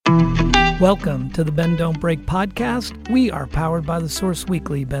Welcome to the Bend Don't Break podcast. We are powered by The Source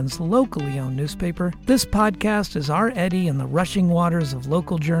Weekly, Bend's locally owned newspaper. This podcast is our eddy in the rushing waters of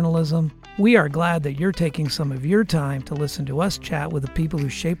local journalism. We are glad that you're taking some of your time to listen to us chat with the people who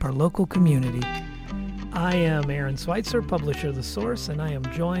shape our local community. I am Aaron Schweitzer, publisher of The Source, and I am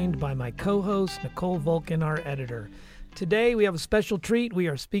joined by my co-host, Nicole Volkin, our editor. Today we have a special treat. We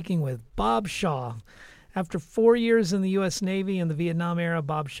are speaking with Bob Shaw. After 4 years in the U.S. Navy in the Vietnam era,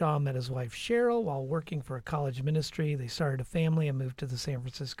 Bob Shaw met his wife Cheryl while working for a college ministry. They started a family and moved to the San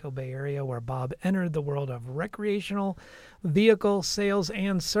Francisco Bay Area, where Bob entered the world of recreational vehicle sales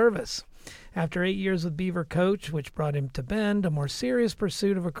and service. After 8 years with Beaver Coach, which brought him to Bend, a more serious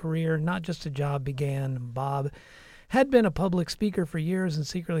pursuit of a career, not just a job, began. Bob had been a public speaker for years and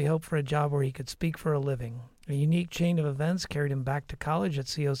secretly hoped for a job where he could speak for a living. A unique chain of events carried him back to college at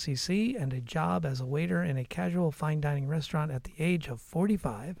COCC and a job as a waiter in a casual fine dining restaurant at the age of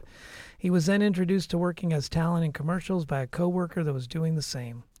 45. He was then introduced to working as talent in commercials by a coworker that was doing the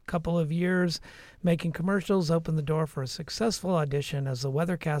same. Couple of years making commercials opened the door for a successful audition as the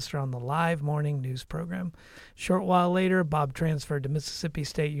weathercaster on the live morning news program. Short while later, Bob transferred to Mississippi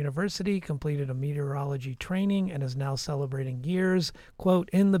State University, completed a meteorology training, and is now celebrating years, quote,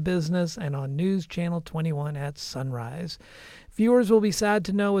 in the business and on NewsChannel 21 at sunrise. Viewers will be sad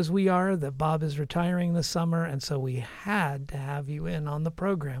to know, as we are, that Bob is retiring this summer, and so we had to have you in on the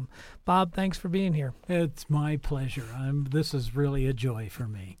program. Bob, thanks for being here. It's my pleasure. This is really a joy for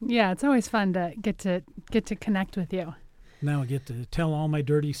me. Yeah, it's always fun to get to connect with you. Now I get to tell all my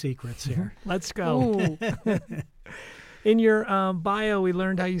dirty secrets here. Let's go. In your bio, we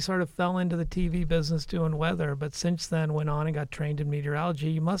learned how you sort of fell into the TV business doing weather, but since then went on and got trained in meteorology.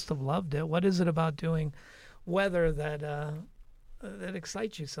 You must have loved it. What is it about doing weather that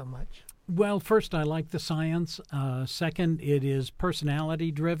excites you so much? Well, first, I like the science. Second, it is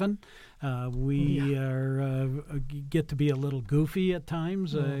personality driven. We get to be a little goofy at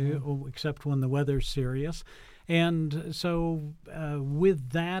times, except when the weather's serious. And so with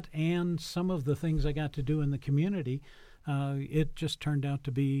that and some of the things I got to do in the community, it just turned out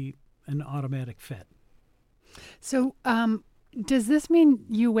to be an automatic fit. So does this mean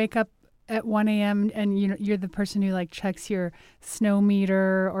you wake up at 1 a.m. and you're the person who checks your snow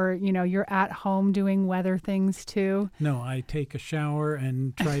meter, or you're at home doing weather things too? No, I take a shower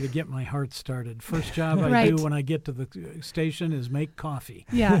and try to get my heart started. First job I Right. do when I get to the station is make coffee.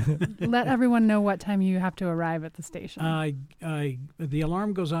 Yeah. Let everyone know what time you have to arrive at the station. The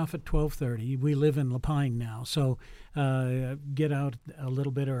alarm goes off at 12:30. We live in Lapine now, so get out a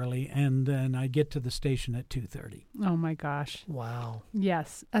little bit early, and then I get to the station at 2:30. Oh my gosh. Wow.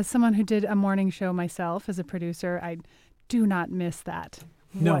 Yes. As someone who did a morning show myself as a producer, I do not miss that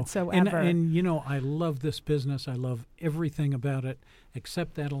whatsoever. And I love this business. I love everything about it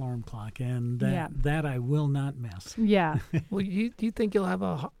except that alarm clock, and that I will not miss. Yeah. Well, do you think you'll have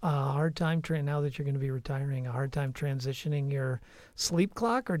a hard time now that you're going to be retiring, a hard time transitioning your sleep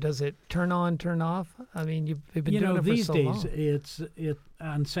clock, or does it turn on, turn off? I mean, you've been doing it for so long. These days, it's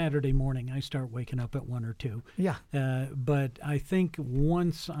on Saturday morning I start waking up at 1 or 2. Yeah. But I think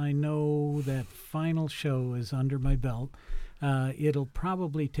once I know that final show is under my belt, it'll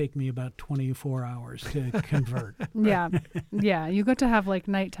probably take me about 24 hours to convert. Yeah. Yeah. You get to have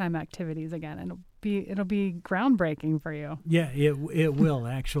nighttime activities again, and it'll be groundbreaking for you. Yeah, it will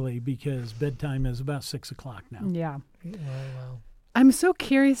actually, because bedtime is about 6 o'clock now. Yeah. Wow. I'm so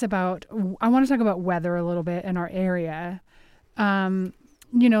curious I want to talk about weather a little bit in our area.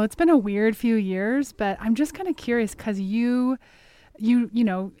 It's been a weird few years, but I'm just kind of curious because you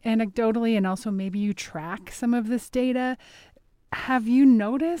anecdotally, and also maybe you track some of this data. Have you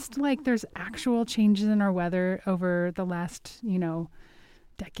noticed there's actual changes in our weather over the last,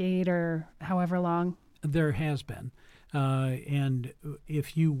 decade or however long? There has been. And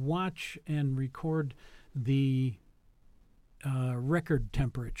if you watch and record the record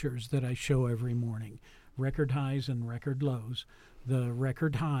temperatures that I show every morning, record highs and record lows, the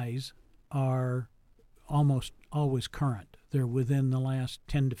record highs are almost always current. They're within the last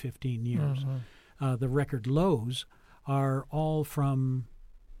 10 to 15 years. Mm-hmm. The record lows are all from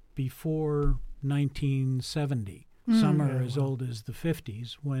before 1970. Some are as old as the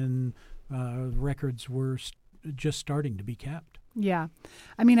 50s, when records were just starting to be kept. Yeah.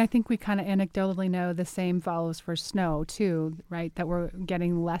 I mean, I think we kind of anecdotally know the same follows for snow, too, right? That we're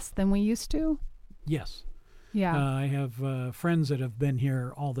getting less than we used to? Yes. Yeah. I have friends that have been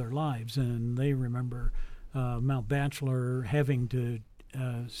here all their lives, and they remember Mount Bachelor having to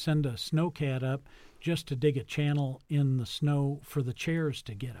send a snowcat up just to dig a channel in the snow for the chairs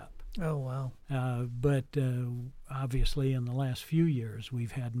to get up. Oh, wow. But obviously in the last few years,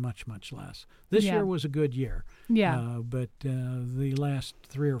 we've had much, much less. This year was a good year. Yeah. But the last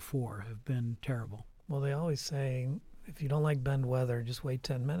 3 or 4 have been terrible. Well, they always say, if you don't like bend weather, just wait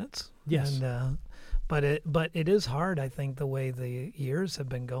 10 minutes. Yes. And, but it is hard, I think, the way the years have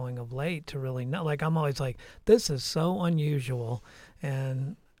been going of late to really know. Like, I'm always like, this is so unusual.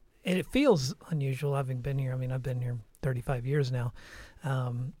 And it feels unusual having been here. I mean, I've been here 35 years now.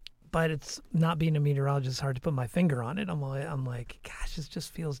 But it's not being a meteorologist, hard to put my finger on it. I'm like, gosh, it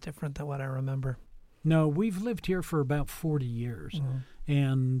just feels different than what I remember. No, we've lived here for about 40 years.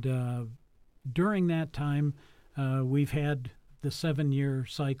 And during that time, we've had the 7-year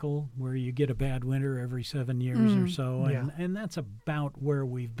cycle where you get a bad winter every 7 years or so. And that's about where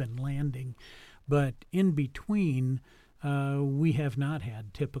we've been landing. But in between, we have not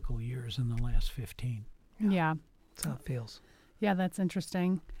had typical years in the last 15. Yeah. That's how it feels. Yeah, that's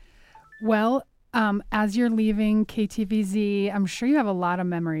interesting. Well, as you're leaving KTVZ, I'm sure you have a lot of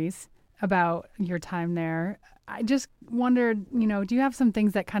memories about your time there. I just wondered, do you have some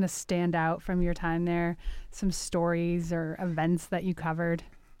things that kind of stand out from your time there? Some stories or events that you covered?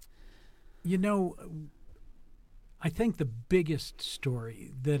 I think the biggest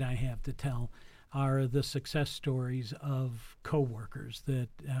story that I have to tell are the success stories of coworkers that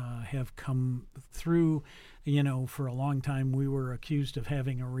have come through. For a long time we were accused of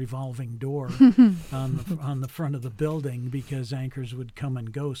having a revolving door on the front of the building because anchors would come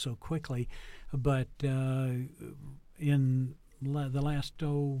and go so quickly. But in the last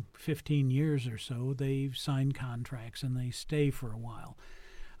 15 years or so, they've signed contracts and they stay for a while.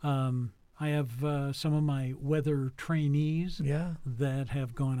 I have some of my weather trainees that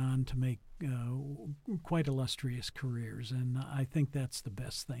have gone on to make quite illustrious careers, and I think that's the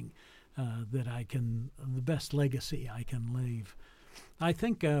best thing the best legacy I can leave. I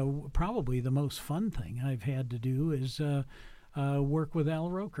think probably the most fun thing I've had to do is work with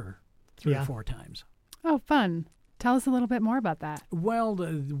Al Roker 3 or 4 times. Oh, fun. Tell us a little bit more about that. Well,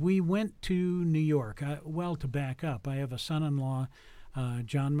 we went to New York. To back up, I have a son-in-law,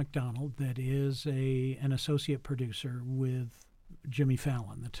 John McDonald, that is an associate producer with Jimmy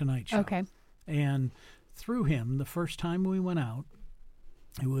Fallon, The Tonight Show. Okay. And through him, the first time we went out,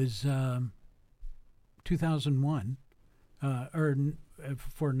 it was 2001, or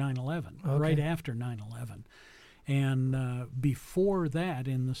for 9/11, right after 9/11. And before that,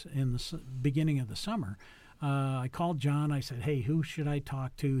 in the beginning of the summer, I called John. I said, hey, who should I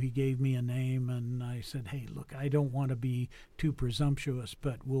talk to? He gave me a name, and I said, hey, look, I don't want to be too presumptuous,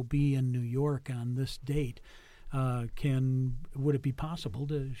 but we'll be in New York on this date. Would it be possible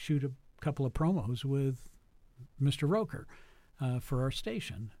to shoot a couple of promos with Mr. Roker for our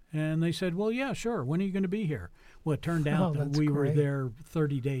station? And they said, well, yeah, sure. When are you going to be here? Well, it turned out that we were there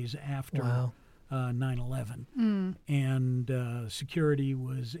 30 days after 9/11. And security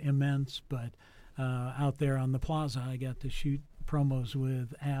was immense, but out there on the plaza, I got to shoot promos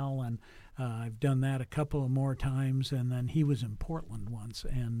with Al, and I've done that a couple of more times, and then he was in Portland once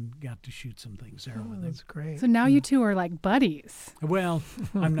and got to shoot some things there with him. That's great. So now you two are like buddies. Well,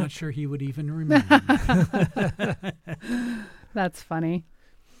 I'm not sure he would even remember. That's funny.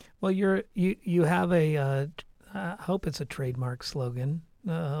 Well, you have I hope it's a trademark slogan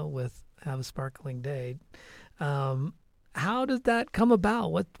with "Have a Sparkling Day." How did that come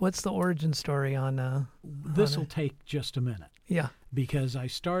about? What's the origin story on? This will take just a minute. Yeah. Because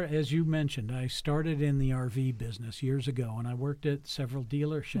as you mentioned, I started in the RV business years ago, and I worked at several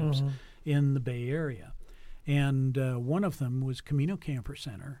dealerships in the Bay Area. And one of them was Camino Camper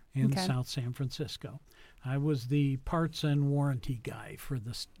Center in South San Francisco. I was the parts and warranty guy for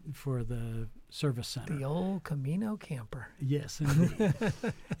the service center. The old Camino Camper. Yes, indeed.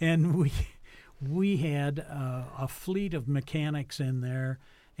 And we had a fleet of mechanics in there,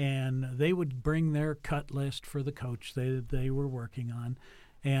 and they would bring their cut list for the coach they were working on,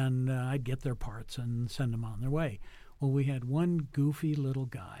 and I'd get their parts and send them on their way. Well, we had one goofy little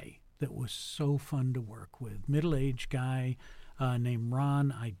guy that was so fun to work with, middle-aged guy named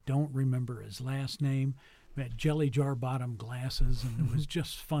Ron. I don't remember his last name. He had jelly jar bottom glasses, and it was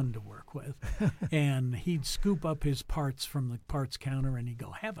just fun to work with. And he'd scoop up his parts from the parts counter, and he'd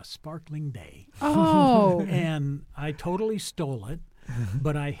go, "Have a sparkling day." Oh. And I totally stole it,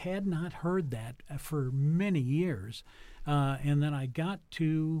 but I had not heard that for many years. And then I got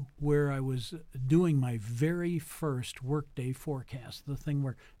to where I was doing my very first workday forecast, the thing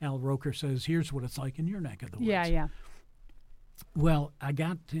where Al Roker says, here's what it's like in your neck of the woods. Yeah. Well, I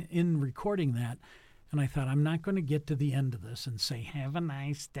got in recording that, and I thought, I'm not going to get to the end of this and say, have a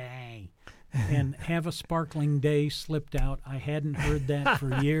nice day. And Have a Sparkling Day slipped out. I hadn't heard that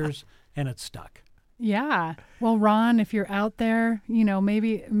for years, and it stuck. Yeah. Well, Ron, if you're out there,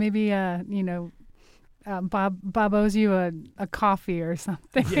 maybe Bob owes you a coffee or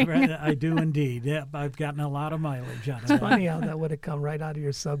something. Yeah, right, I do indeed. Yeah, I've gotten a lot of mileage out of It's that. funny how that would have come right out of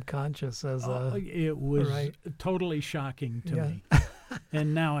your subconscious as It was right. totally shocking to Yeah. me.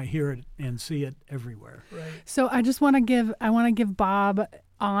 And now I hear it and see it everywhere. Right. So I want to give Bob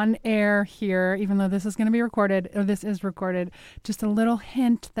on air here, even though this is going to be recorded, or this is recorded, just a little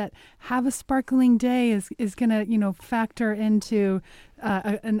hint that Have a Sparkling Day is going to, factor into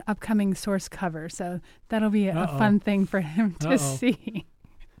an upcoming source cover. So that'll be a fun thing for him to see.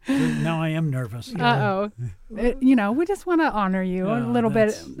 Now I am nervous. We just want to honor you a little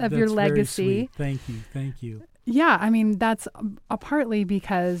bit of your legacy. Thank you. Yeah, I mean, that's partly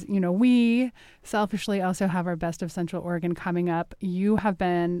because, we selfishly also have our Best of Central Oregon coming up. You have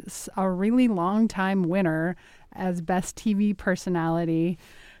been a really long time winner as Best TV Personality.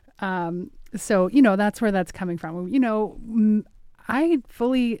 So, that's where that's coming from. I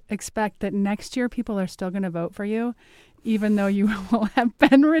fully expect that next year people are still going to vote for you, even though you will have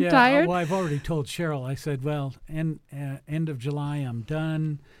been retired. Yeah, well, I've already told Cheryl. I said, well, end of July, I'm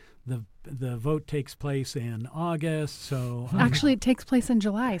done. The vote takes place in August, so actually it takes place in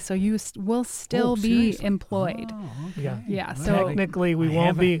July, so you will still be employed. Oh, okay. Yeah. Well, So technically, we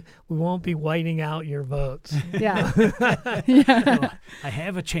won't be whiting out your votes. yeah. Well, I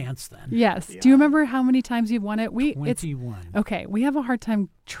have a chance then. Yes. Yeah. Do you remember how many times you've won it? 21. Okay. We have a hard time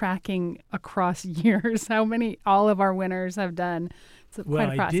tracking across years how many all of our winners have done. It's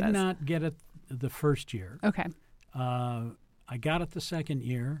quite a process. I did not get it the first year. Okay. I got it the second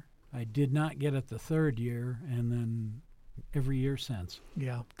year. I did not get it the third year, and then every year since.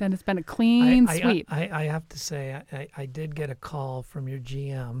 Yeah. Then it's been a clean sweep. I have to say, I did get a call from your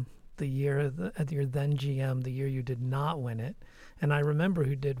GM your then GM, the year you did not win it. And I remember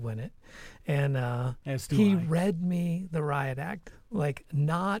who did win it. And he read me the riot act, like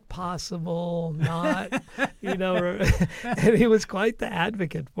not possible, not, and he was quite the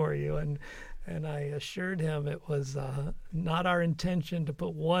advocate for you. And I assured him it was not our intention to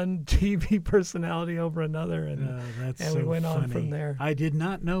put one TV personality over another, and we went on from there. I did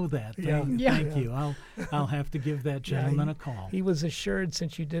not know that. Thank you. I'll have to give that gentleman a call. He was assured,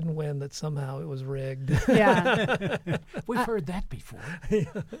 since you didn't win, that somehow it was rigged. Yeah, we've heard that before.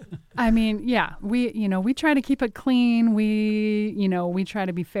 I mean, yeah, we try to keep it clean. We try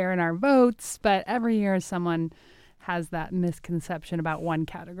to be fair in our votes, but every year someone has that misconception about one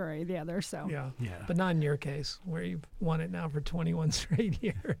category or the other. So yeah, but not in your case, where you've won it now for 21 straight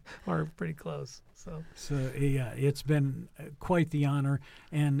years, or pretty close. So yeah, it's been quite the honor,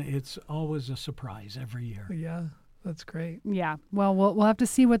 and it's always a surprise every year. Yeah, that's great. Yeah, well, we'll have to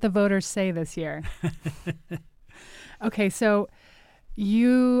see what the voters say this year. Okay, so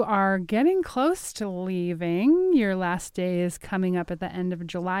you are getting close to leaving. Your last day is coming up at the end of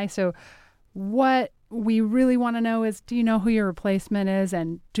July. So what we really want to know is, do you know who your replacement is,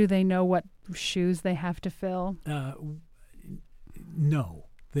 and do they know what shoes they have to fill? No,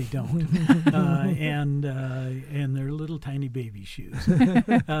 they don't. And they're little tiny baby shoes.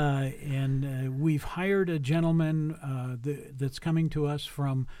 And we've hired a gentleman that's coming to us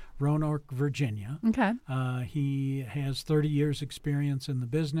from Roanoke, Virginia. Okay. He has 30 years experience in the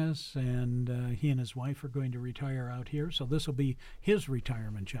business, and he and his wife are going to retire out here. So this will be his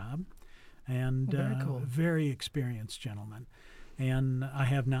retirement job. And very cool. Very experienced gentleman. And I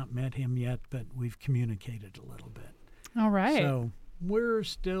have not met him yet, but we've communicated a little bit. All right. So we're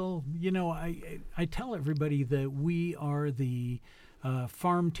still, I tell everybody that we are the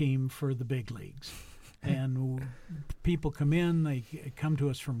farm team for the big leagues. And people come in, they come to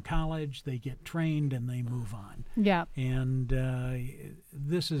us from college, they get trained, and they move on. Yeah. And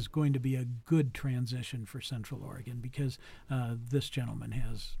this is going to be a good transition for Central Oregon, because this gentleman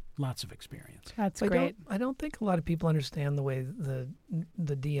has lots of experience. That's great. I don't think a lot of people understand the way the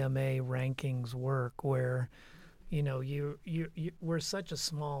DMA rankings work, where we're such a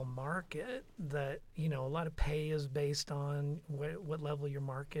small market that a lot of pay is based on what level your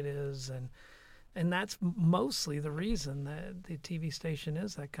market is, and that's mostly the reason that the TV station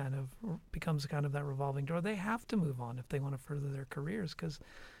is becomes that revolving door. They have to move on if they want to further their careers, because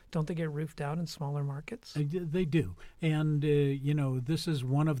don't they get roofed out in smaller markets? They do. And, this is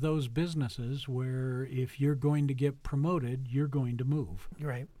one of those businesses where if you're going to get promoted, you're going to move.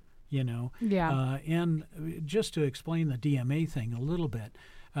 Right. Yeah. And just to explain the DMA thing a little bit,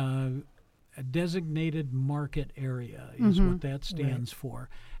 a designated market area is what that stands for.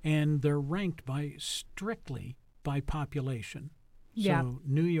 And they're ranked strictly by population. Yeah. So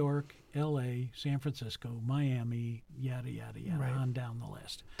New York, L.A., San Francisco, Miami, yada, yada, yada, Right. on down the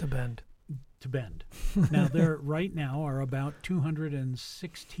list. To Bend. To Bend. Now, there right now are about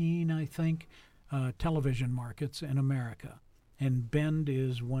 216, I think, television markets in America, and Bend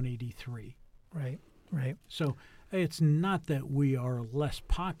is 183. Right. Right. So it's not that we are less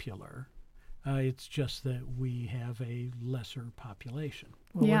popular. It's just that we have a lesser population.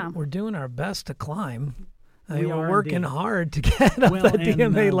 Well, Yeah. we're doing our best to climb. We We're are working indeed. hard to get up that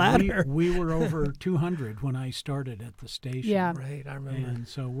DMA ladder. We were over 200 when I started at the station. Yeah. Right, I remember. And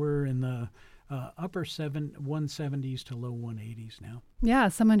so we're in the upper 170s to low 180s now. Yeah,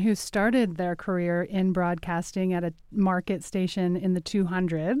 someone who started their career in broadcasting at a market station in the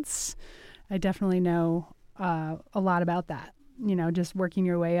 200s. I definitely know a lot about that, just working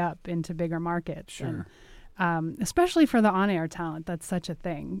your way up into bigger markets. Sure. And, especially for the on-air talent, that's such a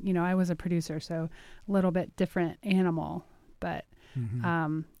thing. I was a producer, so a little bit different animal. But,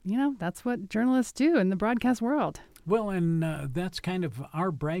 that's what journalists do in the broadcast world. Well, and that's kind of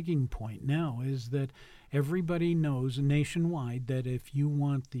our bragging point now, is that everybody knows nationwide that if you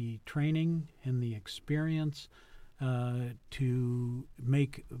want the training and the experience to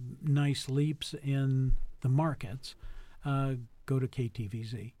make nice leaps in the markets, go to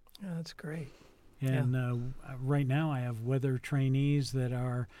KTVZ. Yeah, that's great. And right now I have weather trainees that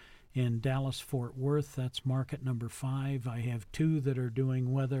are in Dallas-Fort Worth. That's market number 5. I have 2 that are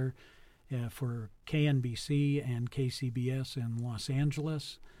doing weather for KNBC and KCBS in Los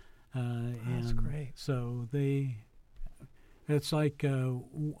Angeles. That's great. So it's like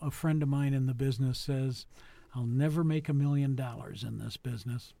a friend of mine in the business says, I'll never make $1 million in this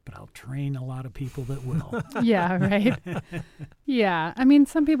business, but I'll train a lot of people that will. Yeah, right. Yeah. I mean,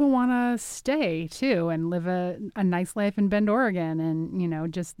 some people want to stay too and live a nice life in Bend, Oregon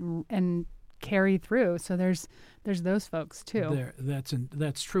and, and carry through. So there's those folks too.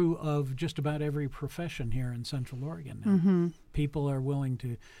 That's true of just about every profession here in Central Oregon now. Mm-hmm. People are willing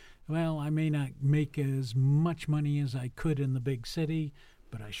to, well, I may not make as much money as I could in the big city,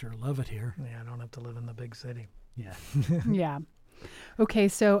 but I sure love it here. Yeah, I don't have to live in the big city. Yeah. Yeah. Okay,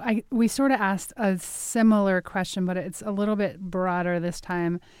 so we sort of asked a similar question, but it's a little bit broader this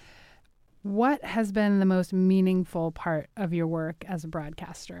time. What has been the most meaningful part of your work as a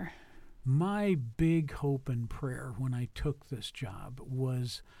broadcaster? My big hope and prayer when I took this job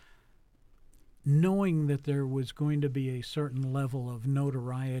was knowing that there was going to be a certain level of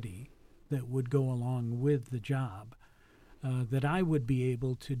notoriety that would go along with the job, that I would be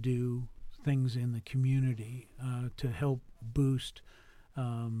able to do things in the community to help boost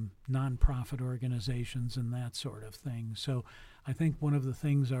nonprofit organizations and that sort of thing. So I think one of the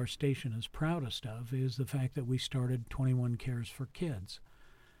things our station is proudest of is the fact that we started 21 Cares for Kids.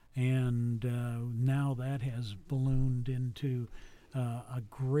 And now that has ballooned into a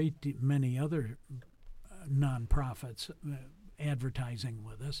great many other nonprofits advertising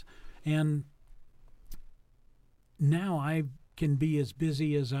with us. And now I can be as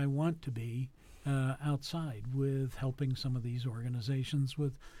busy as I want to be outside with helping some of these organizations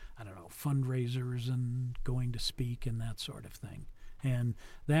with, fundraisers and going to speak and that sort of thing. And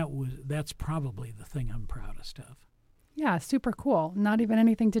that's probably the thing I'm proudest of. Yeah, super cool. Not even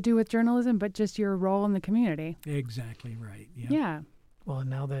anything to do with journalism, but just your role in the community. Exactly right. Yeah. Well,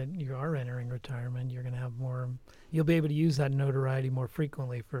 now that you are entering retirement, you're going to have you'll be able to use that notoriety more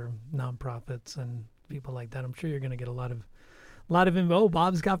frequently for nonprofits and people like that. I'm sure you're going to get a lot of info. Oh,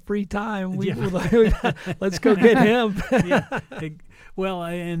 Bob's got free time. Let's go get him. Yeah. Well,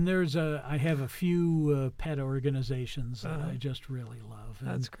 and I have a few pet organizations that I just really love.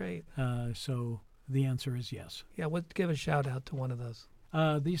 That's great. So the answer is yes. Yeah, give a shout out to one of those.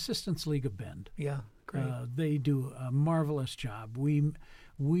 The Assistance League of Bend. Yeah, great. They do a marvelous job.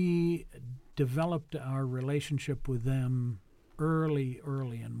 We developed our relationship with them early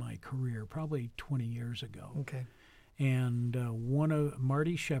in my career, probably 20 years ago. Okay. And one of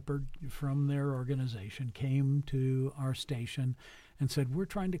Marty Shepard from their organization came to our station and said, "We're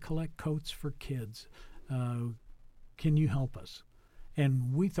trying to collect coats for kids. Can you help us?"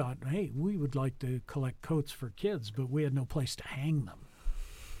 And we thought, hey, we would like to collect coats for kids, but we had no place to hang them.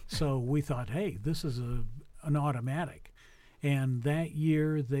 So we thought, hey, this is an automatic. And that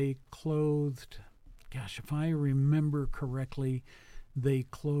year they clothed, if I remember correctly, they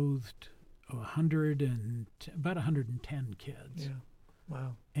clothed about 110 kids. Yeah.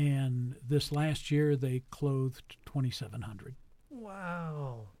 Wow. And this last year they clothed 2,700.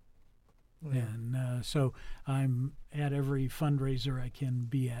 Wow. Yeah. And so I'm at every fundraiser I can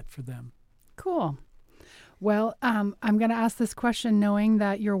be at for them. Cool. Well, I'm going to ask this question knowing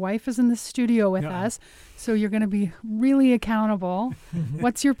that your wife is in the studio with us, so you're going to be really accountable.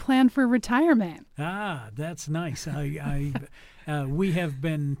 What's your plan for retirement? That's nice. We have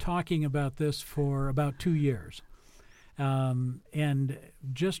been talking about this for about 2 years. And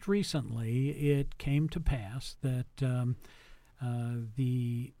just recently, it came to pass that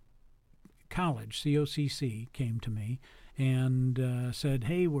the college, COCC, came to me and said,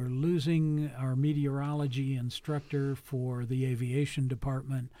 hey, we're losing our meteorology instructor for the aviation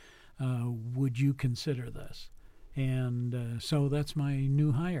department. Would you consider this? And so that's my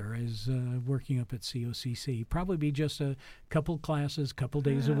new hire, is working up at COCC. Probably be just a couple classes, couple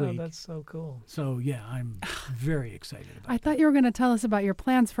days a week. That's so cool. So, yeah, I'm very excited about it. I thought you were going to tell us about your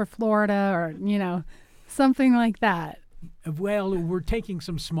plans for Florida or, something like that. Well, we're taking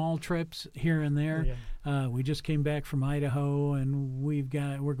some small trips here and there. Yeah. We just came back from Idaho, and we're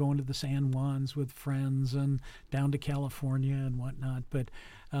going to the San Juans with friends and down to California and whatnot. But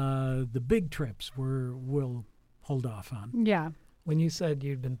the big trips we'll hold off on. Yeah. When you said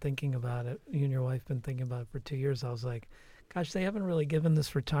you'd been thinking about it, you and your wife been thinking about it for 2 years, I was like, gosh, they haven't really given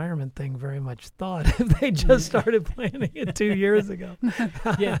this retirement thing very much thought if they just started planning it 2 years ago.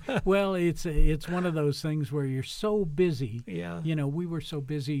 Yeah, well, it's one of those things where you're so busy. Yeah. We were so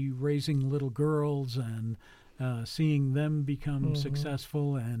busy raising little girls and seeing them become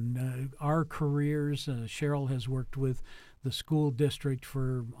successful, and our careers. Cheryl has worked with the school district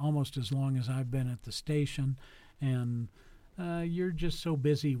for almost as long as I've been at the station, and you're just so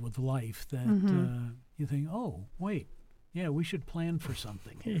busy with life that you think, oh, wait. Yeah, we should plan for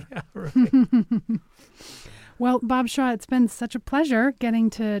something. Yeah, right. Well, Bob Shaw, it's been such a pleasure getting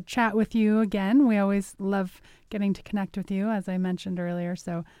to chat with you again. We always love getting to connect with you, as I mentioned earlier.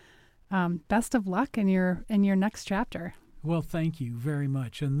 So best of luck in your next chapter. Well, thank you very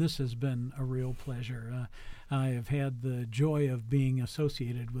much. And this has been a real pleasure. I have had the joy of being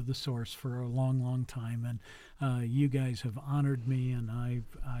associated with the Source for a long, long time. And you guys have honored me, and I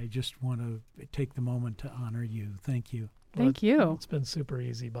just want to take the moment to honor you. Thank you. Thank you. It's been super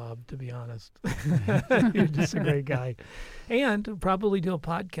easy, Bob, to be honest. You're just a great guy. And probably do a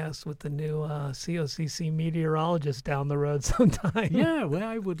podcast with the new COCC Meteorologist down the road sometime. Yeah, well,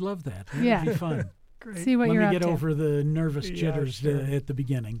 I would love that. That would be fun. Great. See what you're up to. Let me get over the nervous jitters at the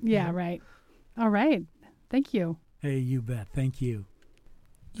beginning. Yeah, right. All right. Thank you. Hey, you bet. Thank you.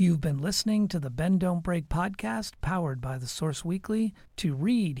 You've been listening to the Bend Don't Break podcast, powered by the Source Weekly. To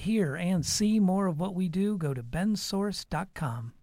read, hear, and see more of what we do, go to bensource.com.